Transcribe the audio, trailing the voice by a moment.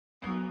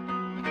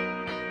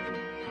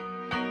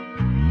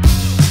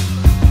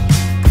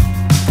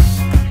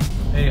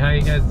how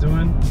you guys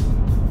doing?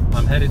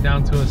 I'm headed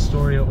down to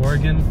Astoria,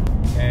 Oregon,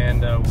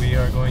 and we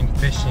are going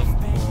fishing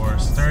for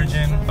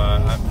sturgeon.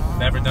 I've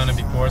never done it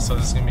before, so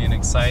this is gonna be an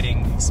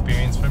exciting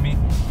experience for me.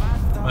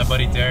 My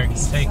buddy Derek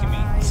is taking me,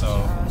 so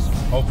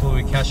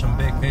hopefully we catch some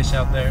big fish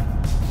out there.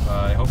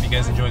 I hope you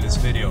guys enjoy this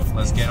video.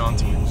 Let's get on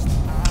to it.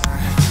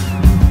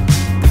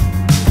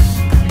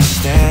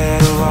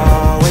 Instead of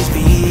always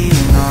being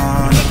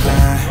on the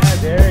grind. Hi,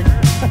 Derek.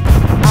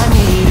 I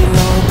need a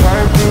new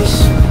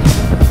purpose.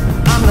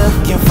 I'm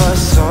looking for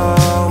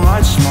so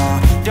much more.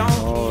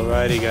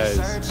 Alrighty guys,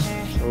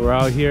 so we're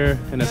out here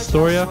in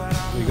Astoria.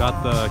 We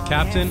got the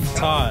captain,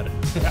 Todd.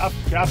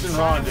 Captain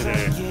Ron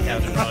today.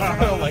 Captain Ron.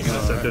 I'm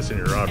gonna set this in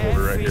your rod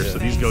holder right here. So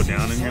these go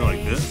down in here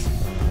like this.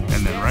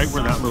 And then right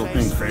where that little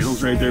thing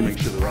cradles right there, make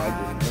sure the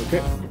rod goes.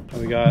 Okay.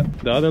 We got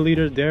the other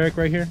leader, Derek,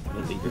 right here.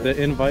 The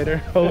inviter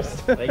host.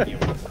 Thank you.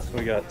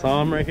 We got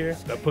Tom right here.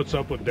 That puts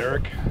up with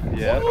Derek.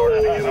 Yeah.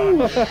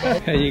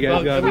 And you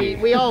guys got me.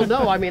 We all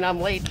know, I mean, I'm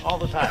late all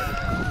the time.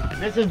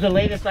 This is the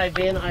latest I've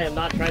been. I am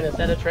not trying to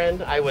set a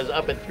trend. I was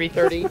up at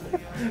 3:30.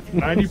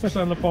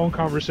 90% of the phone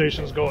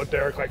conversations go with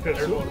Derek like this.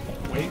 They're going,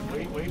 wait.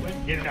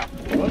 Get it out.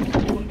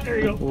 There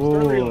you go.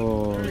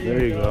 Oh,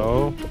 there you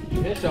go.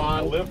 Fish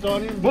on. Lift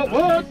on him.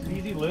 What?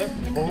 Easy lift.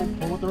 Pull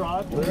with the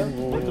rod. Lift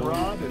with the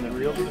rod, and then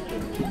reel to the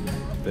fish.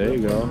 There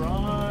you go.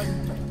 Rod.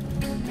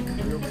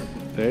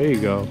 There you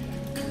go.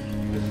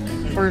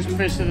 First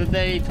fish of the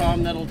day,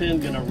 Tom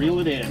Nettleton, gonna reel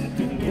it in.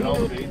 Get all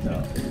the baits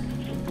out.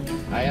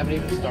 I haven't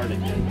even started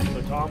yet.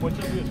 So Tom, what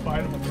you do is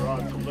fight him with the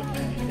rod. So look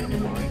at you take the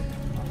line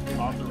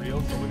off the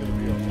reel. So look at the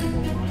reel. So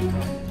pull the line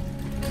up.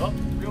 Oh,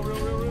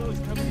 reel. It's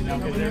coming in.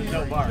 Because there's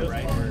no bar,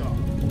 right?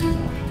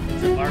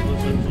 It's a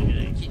barbless, so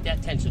you're gonna keep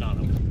that tension on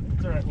them.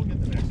 It's all right. We'll get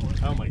the next one.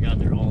 Oh my God,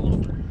 they're all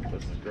over.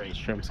 This is great.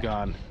 Shrimp's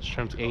gone.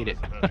 Shrimps ate it.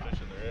 That's the best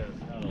fishing there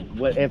is.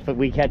 What if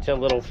we catch a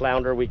little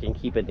flounder? We can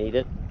keep it and eat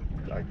it.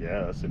 I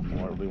guess if you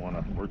really want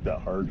to work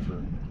that hard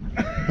for.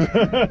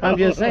 I'm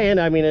just saying.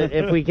 I mean,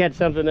 if we catch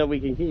something that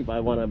we can keep, I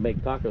want to make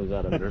tacos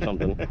out of it or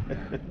something.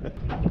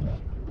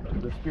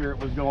 The Spirit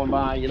was going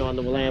by, you know, on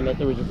the Willamette.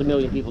 There was just a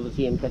million people to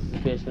see him catch the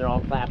fish, and they're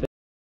all clapping.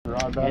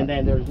 And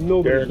then there's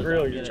nobody. Derek, in the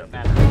reel, boat. you Get it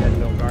faster than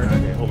no guard.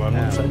 Okay, hold on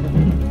 1 second.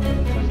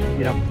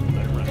 Yep.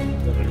 Let it run.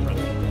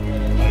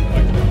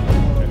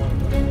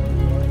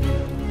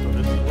 So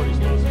this is what he's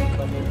supposed to do.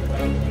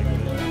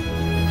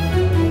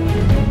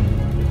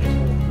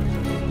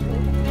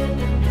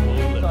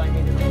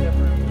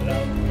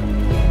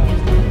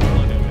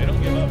 They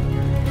don't give up.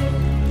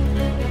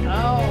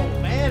 Oh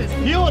man, it's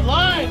peeling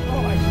line.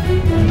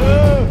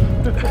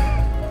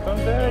 Come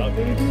back,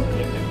 baby.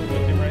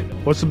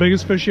 What's the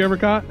biggest fish you ever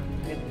caught?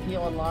 It's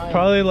peeling line.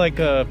 Probably like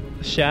a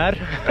shad.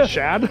 A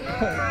shad?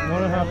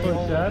 1.5 foot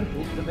shad.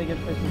 It's the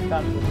biggest fish we've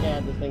caught is a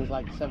shad. This thing's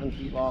like 7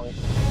 feet long.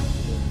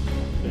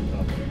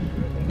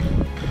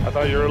 I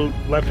thought you were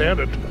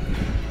left-handed.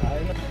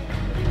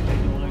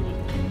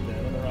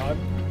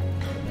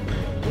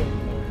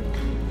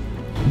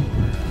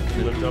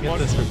 Lift up Get on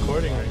this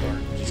recording right here.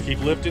 Just keep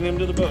lifting him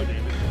to the boat,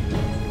 David.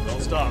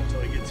 Don't stop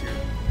until he gets here.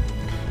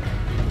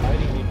 I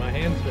didn't need my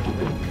hands for it.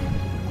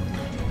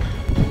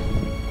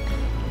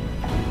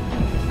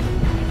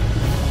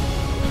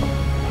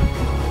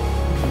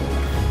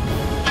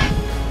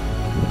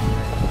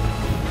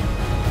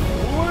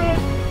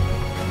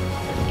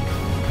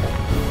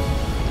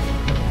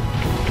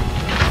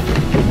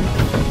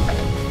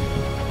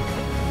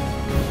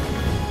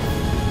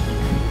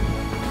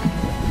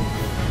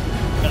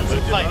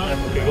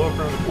 Okay, go in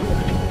front of the pool.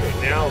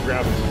 Okay, now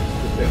grab it.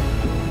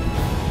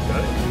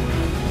 Got it?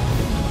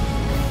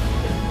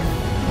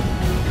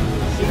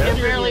 You can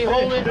barely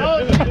hold it.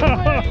 Oh,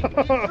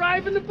 he's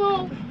driving the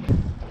boat.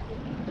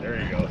 There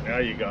you go. Now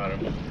you got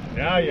him.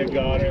 Now you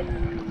got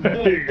him.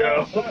 There you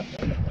go.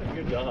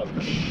 Good job.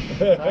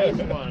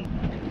 Nice one.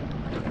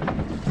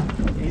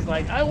 He's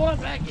like, I want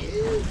back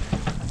in.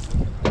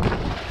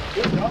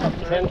 Good job,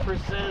 sir.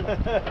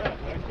 10%.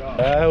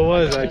 It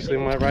was actually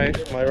my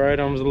right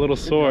arm's a little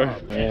sore.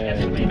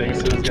 And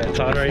thanks to this guy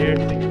Todd right here.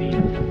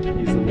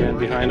 He's the man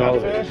behind all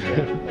of it.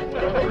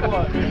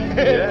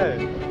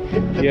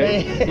 Yeah,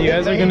 you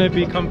guys are gonna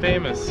become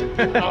famous.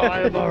 Oh,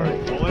 I am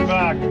already. Pull it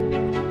back.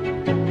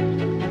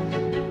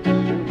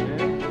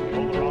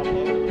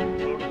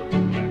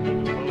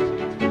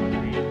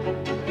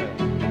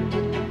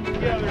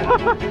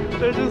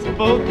 They're just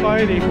both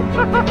fighting.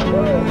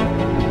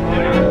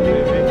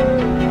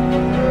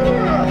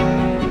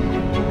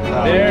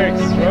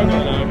 Derek's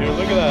struggling out here.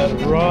 Look at that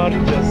rod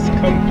just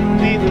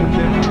completely dipped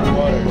in the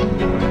water.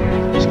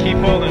 Just keep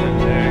holding it,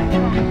 Derek.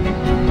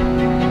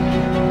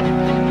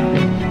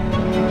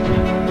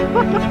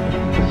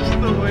 It's just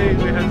the way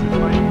we had to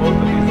find both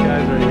of these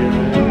guys right here,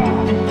 man.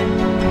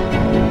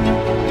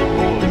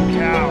 Holy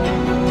cow.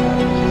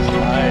 Just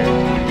tired.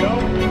 There you go.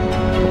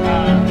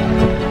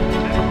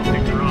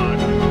 Take the rod.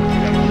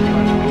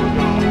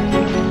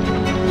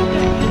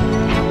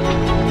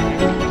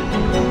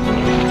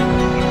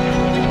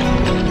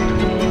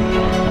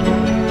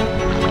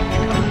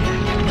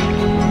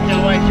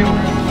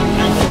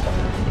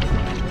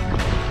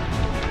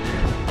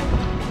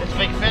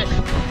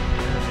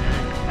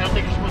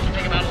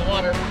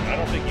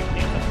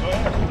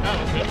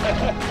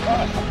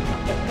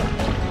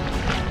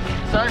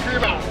 sorry for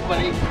your mouth,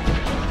 buddy.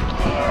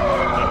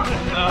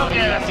 Oh,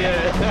 yeah.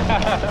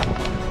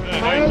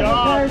 Nice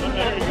job.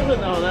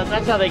 No,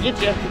 that's how they get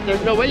you.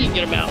 There's no way you can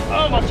get them out.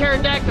 Oh, my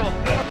pterodactyl.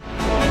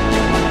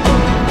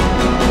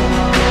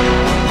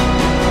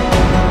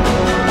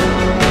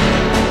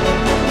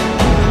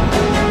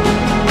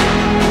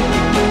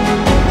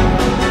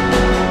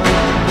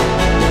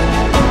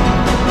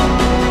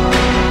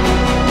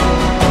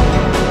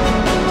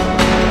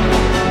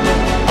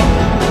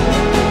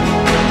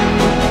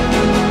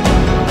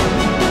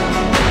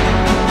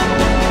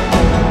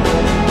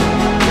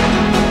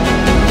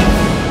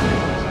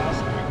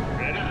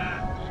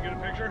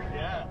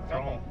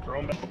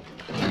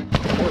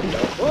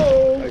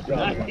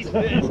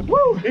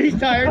 Woo! He's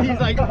tired. He's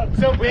like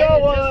so big.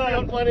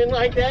 Just running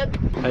like that.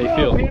 How you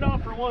feel? Paid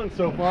off for one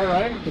so far,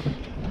 right?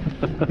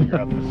 You're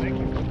out the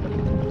sinking.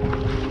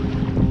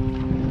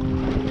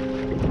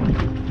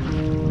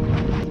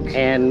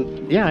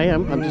 And yeah, I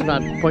am. I'm just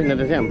not pointing it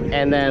at him.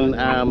 And then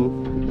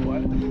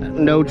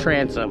no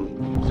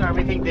transom. Sorry,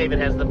 we think David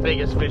has the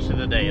biggest fish of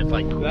the day. It's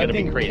like gonna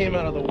be crazy. Came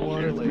out of the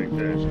water. Big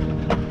fish.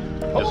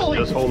 Holy,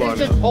 just hold on.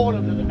 Just hold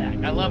him to the back.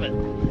 I love it.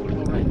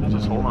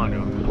 Just hold on to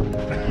him.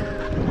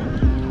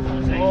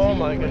 Oh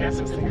my goodness,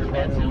 this thing is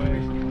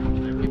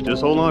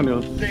Just hold on to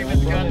him.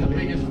 David's got the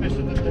biggest fish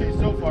of the day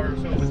so far.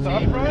 So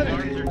Stop running.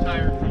 Arms are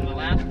tired from the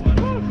last one.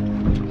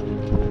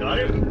 Got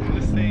it?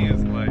 This thing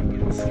is like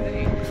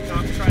insane.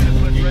 Stop trying to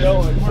put red.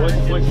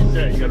 What you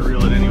say? You gotta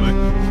reel it anyway.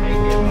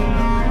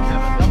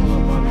 Have a double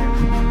up on there.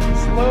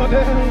 Slow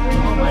down.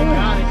 Oh my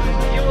God, it's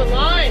just you in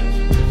line.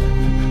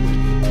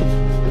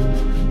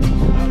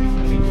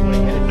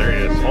 There he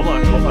is. Hold on.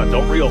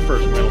 Don't reel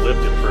first. We're gonna lift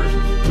him first.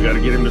 We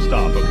gotta get him to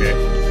stop, okay?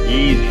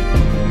 Easy.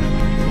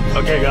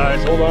 Okay,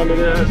 guys, hold on to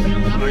this.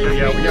 Okay,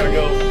 yeah, we gotta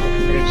go.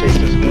 We're gonna chase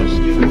this fish.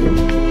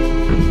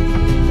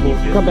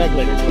 Come back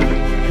later.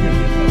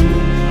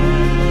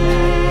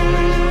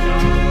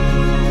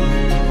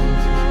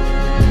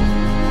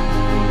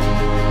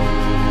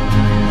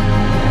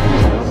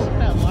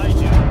 That line,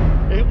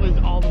 dude, it was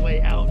all the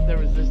way out. There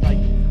was just like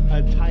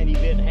a tiny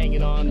bit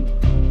hanging on.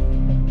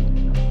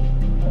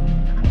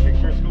 Make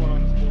sure it's going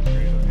on this full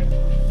straight, okay?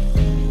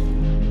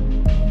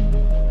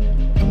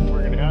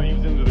 We're gonna have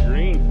use into the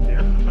green.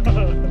 Yeah.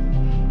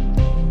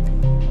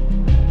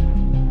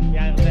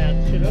 Yeah, that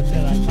Chinook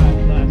that I caught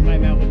last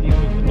time out with you was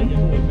the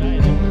biggest one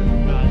giant ever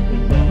caught. It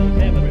was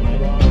 7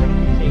 line.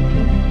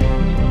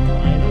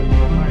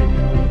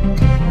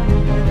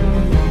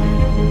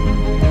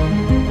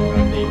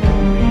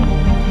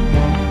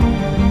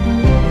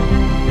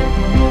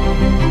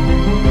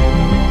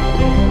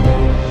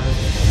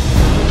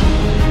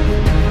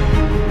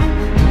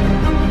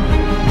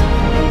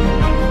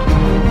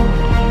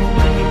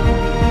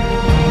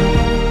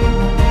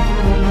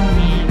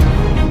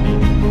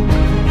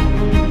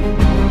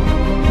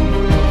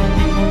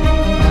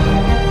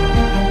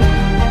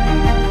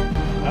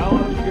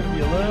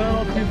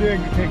 Big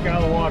to take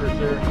out of the water,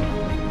 sir.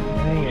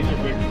 Dang it.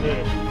 Big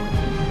fish.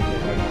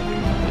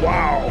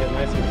 Wow. Get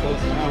nice and close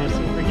to Oh, it's a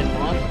freaking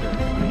monster.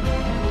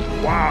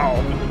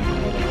 Wow.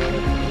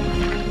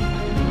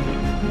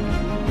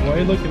 Why are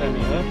you looking at me,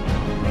 huh?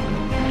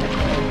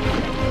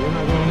 We're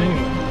not going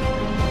anywhere.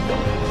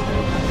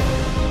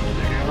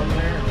 Down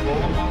there. Roll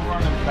them over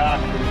on the back.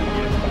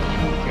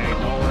 Okay,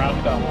 so we're out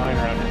that line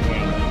around your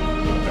wing.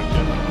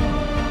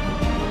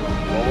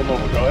 Roll them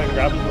over. Go ahead and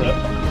grab the lip.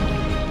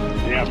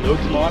 Yeah, look,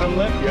 bottom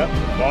lip. Yep,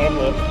 bottom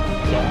lip.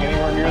 Don't get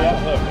anywhere near that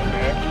hook,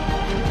 okay?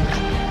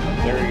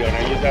 There you go.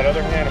 Now use that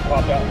other hand to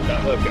pop that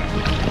hook out.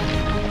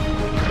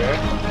 Okay?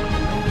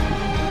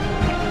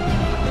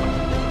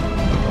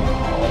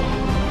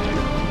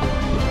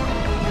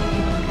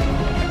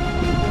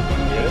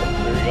 Get it?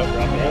 There you go.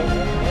 Drop it in.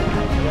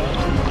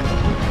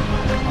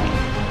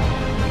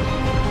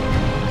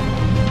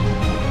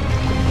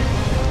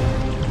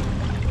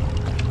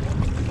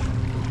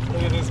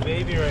 Look at this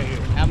baby right here.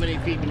 How many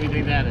feet do we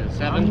think that is?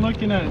 7? I'm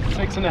looking at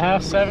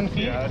 6.5, 7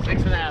 feet. Yeah,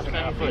 6.5,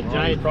 7 foot.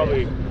 Giant.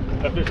 Probably,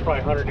 that fish is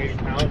probably 180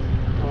 pounds.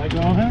 I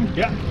go on him?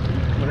 Yeah,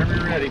 whenever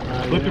you're ready.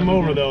 Flip him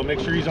over though. Make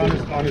sure he's on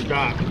his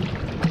back.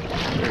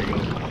 There you go.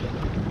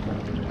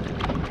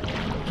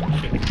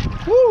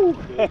 Woo!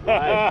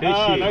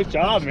 Nice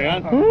job,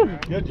 man.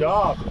 Good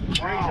job. Great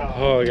job.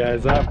 Oh,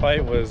 guys, that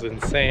fight was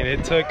insane.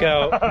 It took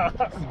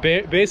out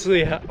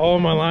basically all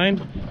my line.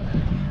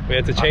 We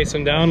had to chase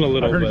him down a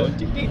little I heard bit. it go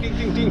ding, ding,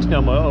 ding, ding, ding.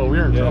 I'm like, oh,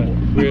 we're in trouble.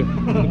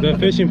 The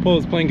fishing pole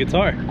is playing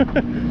guitar.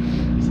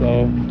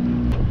 So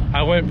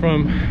I went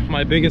from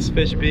my biggest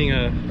fish being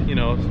a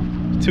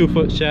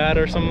 2-foot shad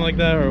or something like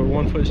that, or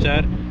 1-foot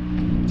shad,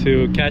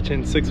 to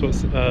catching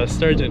 6-foot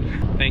sturgeon.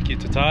 Thank you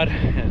to Todd,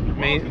 and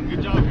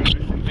Good job, guys.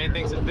 main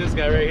thanks to this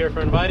guy right here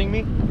for inviting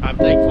me. I'm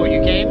thankful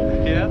you came.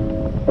 Yeah.